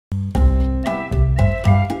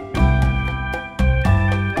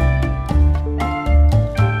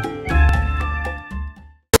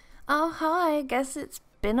I guess it's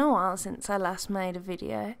been a while since I last made a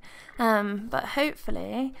video, but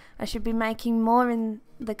hopefully I should be making more in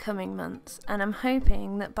the coming months, and I'm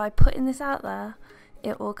hoping that by putting this out there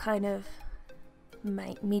it will kind of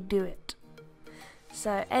make me do it.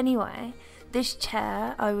 So anyway, this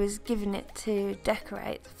chair, I was given it to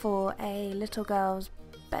decorate for a little girl's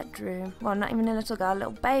bedroom. Well, not even a little girl, a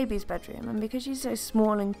little baby's bedroom. And because she's so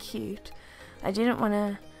small and cute, I didn't want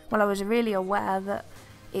to... Well, I was really aware that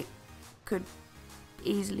it could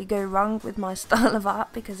easily go wrong with my style of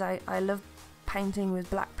art, because I love painting with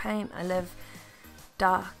black paint. I love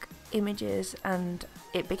dark images, and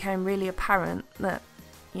it became really apparent that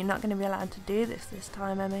you're not going to be allowed to do this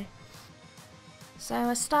time, Emmy. So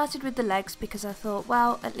I started with the legs because I thought,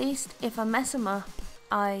 well, at least if I mess them up,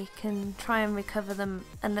 I can try and recover them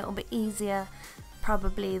a little bit easier,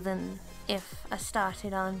 probably, than if I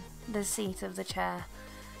started on the seat of the chair.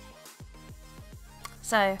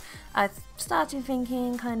 So I started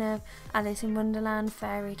thinking kind of Alice in Wonderland,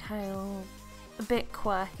 fairy tale, a bit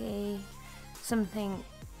quirky, something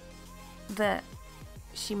that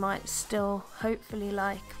she might still hopefully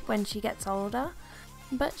like when she gets older.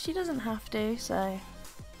 But she doesn't have to, so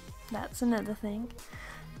that's another thing.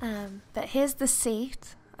 But here's the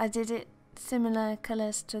seat. I did it similar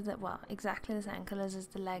colours to the, well, exactly the same colours as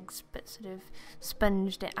the legs, but sort of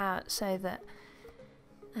sponged it out so that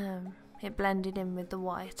it blended in with the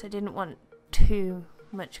white. I didn't want too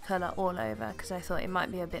much colour all over because I thought it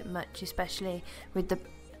might be a bit much, especially with the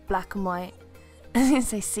black and white, I was going to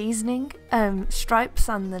say seasoning, stripes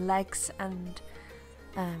on the legs, and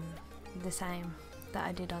the same that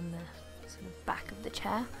I did on the sort of back of the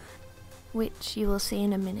chair, which you will see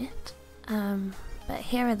in a minute. But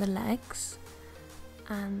here are the legs,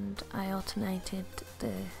 and I alternated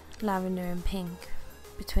the lavender and pink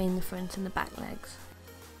between the front and the back legs.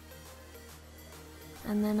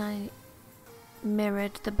 And then I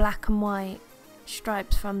mirrored the black and white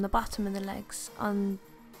stripes from the bottom of the legs on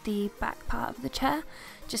the back part of the chair,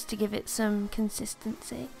 just to give it some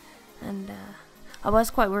consistency. And I was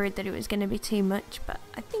quite worried that it was going to be too much, but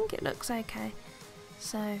I think it looks okay,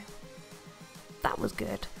 so that was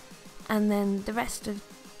good. And then the rest of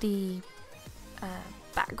the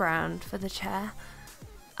background for the chair,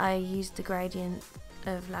 I used the gradient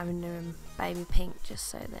of lavender and baby pink just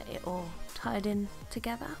so that it all tied in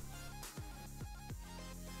together.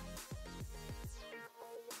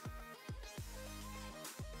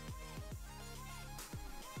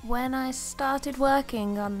 When I started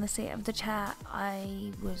working on the seat of the chair,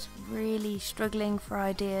 I was really struggling for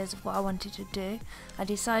ideas of what I wanted to do. I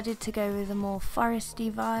decided to go with a more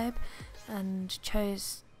foresty vibe and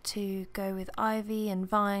chose to go with ivy and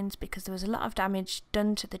vines because there was a lot of damage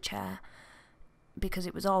done to the chair because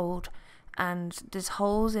it was old, and there's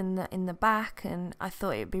holes in the back, and I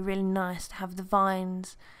thought it'd be really nice to have the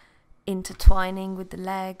vines intertwining with the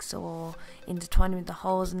legs or intertwining with the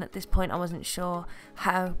holes, and at this point I wasn't sure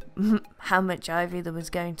how much ivy there was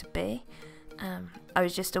going to be. I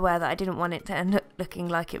was just aware that I didn't want it to end up looking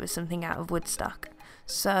like it was something out of Woodstock,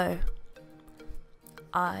 so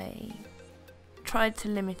I tried to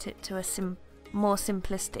limit it to a more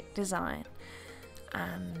simplistic design,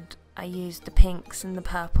 and I used the pinks and the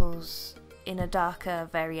purples in a darker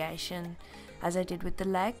variation as I did with the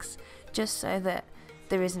legs, just so that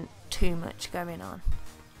there isn't too much going on.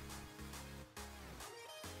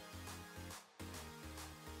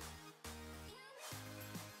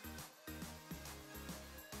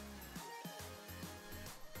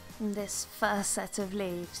 This first set of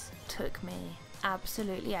leaves took me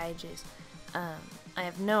absolutely ages. I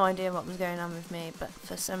have no idea what was going on with me, but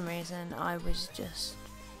for some reason I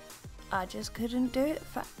just couldn't do it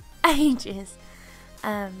for ages.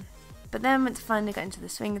 But then once I finally got into the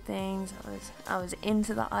swing of things, I was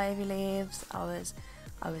into the ivy leaves, I was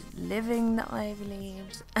living the ivy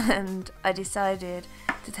leaves, and I decided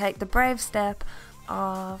to take the brave step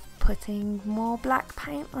of putting more black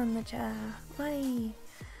paint on the chair. Whee!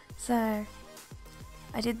 So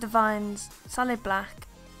I did the vines solid black.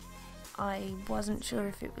 I wasn't sure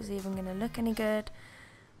if it was even going to look any good,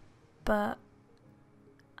 but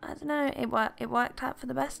I don't know, it worked out for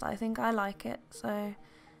the best. I think I like it, so,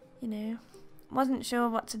 you know, wasn't sure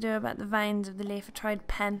what to do about the veins of the leaf. I tried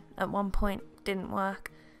pen at one point, didn't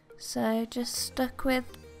work, so just stuck with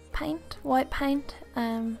paint, white paint,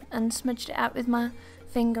 and smudged it out with my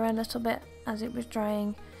finger a little bit as it was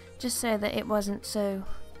drying, just so that it wasn't so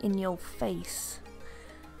in your face.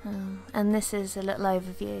 And this is a little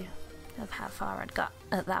overview of how far I'd got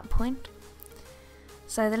at that point.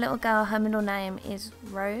 So the little girl, her middle name is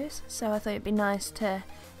Rose, so I thought it'd be nice to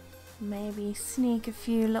maybe sneak a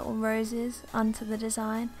few little roses onto the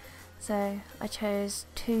design. So I chose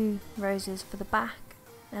 2 roses for the back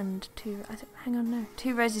and 2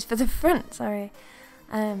 roses for the front, sorry.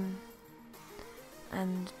 And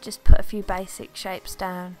just put a few basic shapes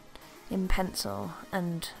down in pencil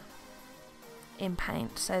and in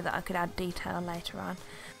paint so that I could add detail later on.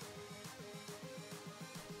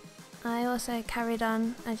 I also carried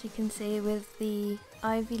on, as you can see, with the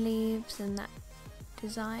ivy leaves and that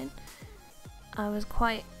design. I was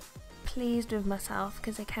quite pleased with myself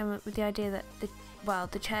because I came up with the idea that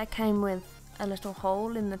the chair came with a little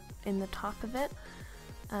hole in the top of it,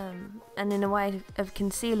 and in a way of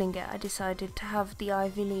concealing it, I decided to have the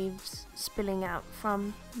ivy leaves spilling out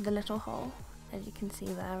from the little hole, as you can see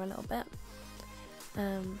there a little bit.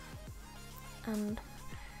 And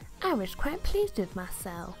I was quite pleased with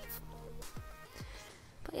myself.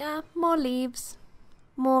 But yeah, more leaves,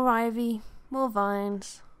 more ivy, more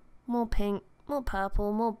vines, more pink, more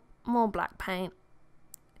purple, more black paint.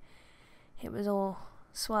 It was all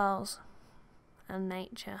swirls and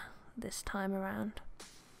nature this time around.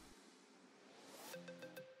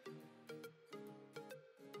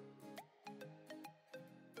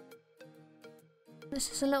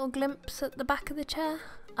 This is a little glimpse at the back of the chair.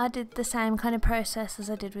 I did the same kind of process as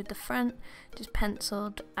I did with the front, just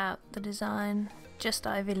penciled out the design, just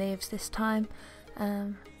ivy leaves this time,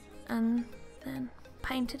 and then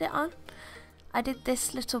painted it on. I did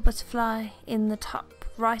this little butterfly in the top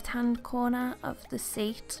right hand corner of the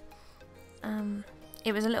seat.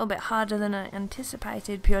 It was a little bit harder than I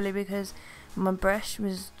anticipated, purely because my brush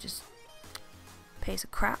was just a piece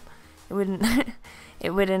of crap. It wouldn't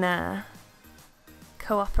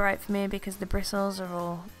cooperate for me because the bristles are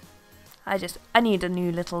all... I need a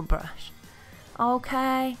new little brush.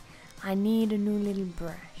 Okay, I need a new little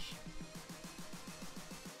brush.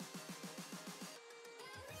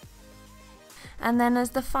 And then as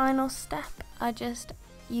the final step, I just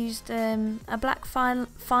used a black fine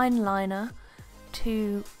liner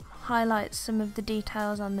to highlight some of the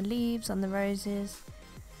details on the leaves, on the roses,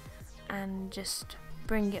 and just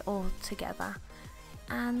bring it all together.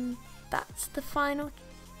 And that's the final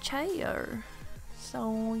chair.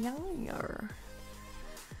 So yeah.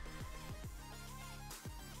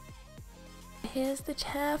 Here's the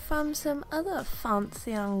chair from some other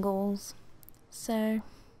fancy angles. So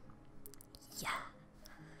yeah.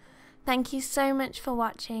 Thank you so much for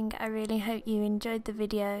watching. I really hope you enjoyed the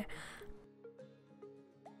video.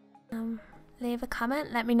 Leave a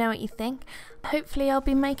comment, let me know what you think. Hopefully I'll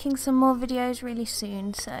be making some more videos really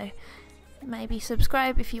soon, so maybe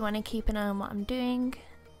subscribe if you want to keep an eye on what I'm doing.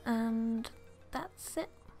 And that's it.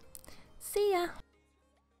 See ya!